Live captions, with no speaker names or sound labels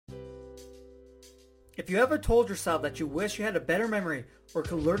If you ever told yourself that you wish you had a better memory or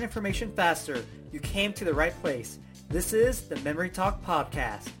could learn information faster, you came to the right place. This is the Memory Talk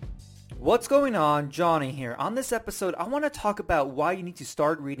Podcast. What's going on? Johnny here. On this episode, I want to talk about why you need to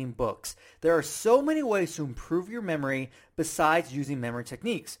start reading books. There are so many ways to improve your memory besides using memory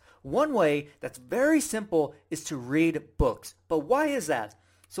techniques. One way that's very simple is to read books. But why is that?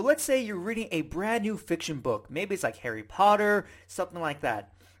 So let's say you're reading a brand new fiction book. Maybe it's like Harry Potter, something like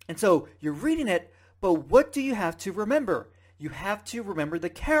that. And so you're reading it, but what do you have to remember? You have to remember the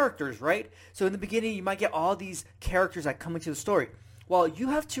characters, right? So in the beginning, you might get all these characters that come into the story. Well, you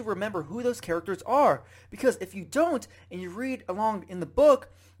have to remember who those characters are. Because if you don't, and you read along in the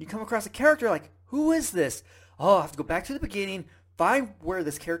book, you come across a character like, who is this? Oh, I have to go back to the beginning, find where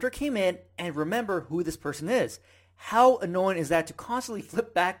this character came in, and remember who this person is. How annoying is that to constantly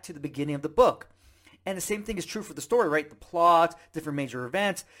flip back to the beginning of the book? And the same thing is true for the story, right? The plot, different major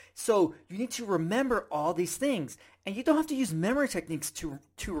events. So you need to remember all these things. And you don't have to use memory techniques to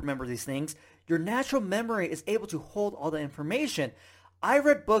remember these things. Your natural memory is able to hold all the information. I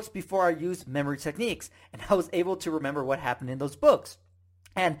read books before I used memory techniques, and I was able to remember what happened in those books.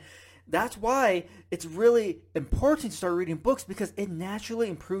 And that's why it's really important to start reading books, because it naturally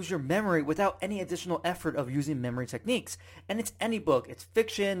improves your memory without any additional effort of using memory techniques. And it's any book. It's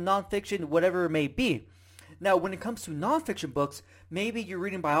fiction, nonfiction, whatever it may be. Now, when it comes to nonfiction books, maybe you're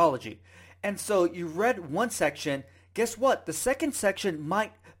reading biology. And so you read one section. Guess what? The second section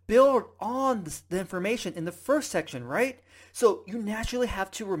might build on the information in the first section, right? So you naturally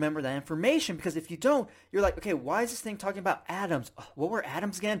have to remember that information, because if you don't, you're like, okay, why is this thing talking about atoms? What were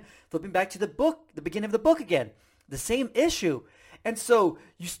atoms again? Flipping back to the book, the beginning of the book again. The same issue. And so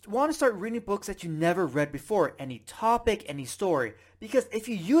you want to start reading books that you never read before, any topic, any story. Because if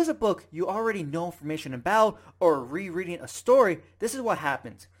you use a book you already know information about, or rereading a story, this is what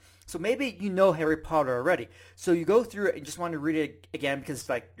happens. So maybe you know Harry Potter already. So you go through it and just want to read it again because it's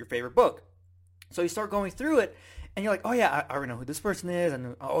like your favorite book. So you start going through it, and you're like, oh yeah, I already know who this person is,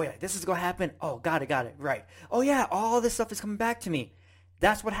 and oh yeah, this is going to happen. Oh, got it, right. Oh yeah, all this stuff is coming back to me.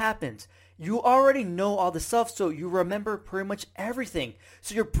 That's what happens. You already know all the stuff, so you remember pretty much everything.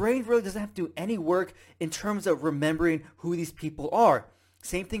 So your brain really doesn't have to do any work in terms of remembering who these people are.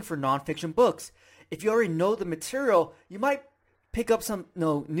 Same thing for nonfiction books. If you already know the material, you might pick up some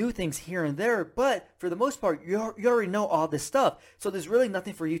new things here and there, but for the most part, you already know all this stuff. So there's really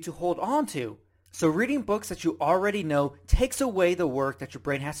nothing for you to hold on to. So reading books that you already know takes away the work that your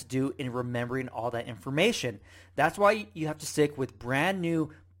brain has to do in remembering all that information. That's why you have to stick with brand new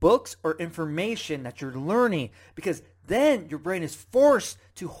books or information that you're learning, because then your brain is forced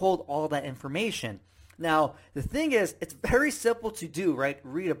to hold all that information. Now, the thing is, it's very simple to do, right?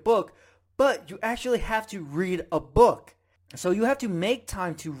 Read a book, but you actually have to read a book. So you have to make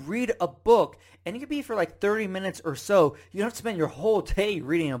time to read a book, and it could be for like 30 minutes or so. You don't have to spend your whole day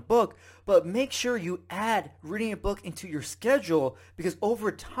reading a book, but make sure you add reading a book into your schedule, because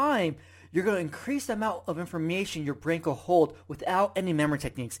over time, you're going to increase the amount of information your brain can hold without any memory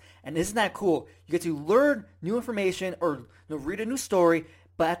techniques. And isn't that cool? You get to learn new information or read a new story,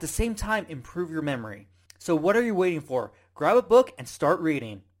 but at the same time, improve your memory. So what are you waiting for? Grab a book and start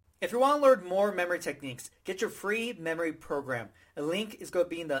reading. If you want to learn more memory techniques, get your free memory program. A link is going to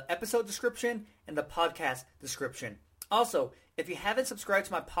be in the episode description and the podcast description. Also, if you haven't subscribed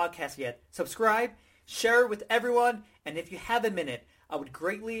to my podcast yet, subscribe, share it with everyone, and if you have a minute, I would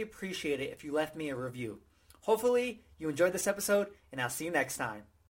greatly appreciate it if you left me a review. Hopefully, you enjoyed this episode, and I'll see you next time.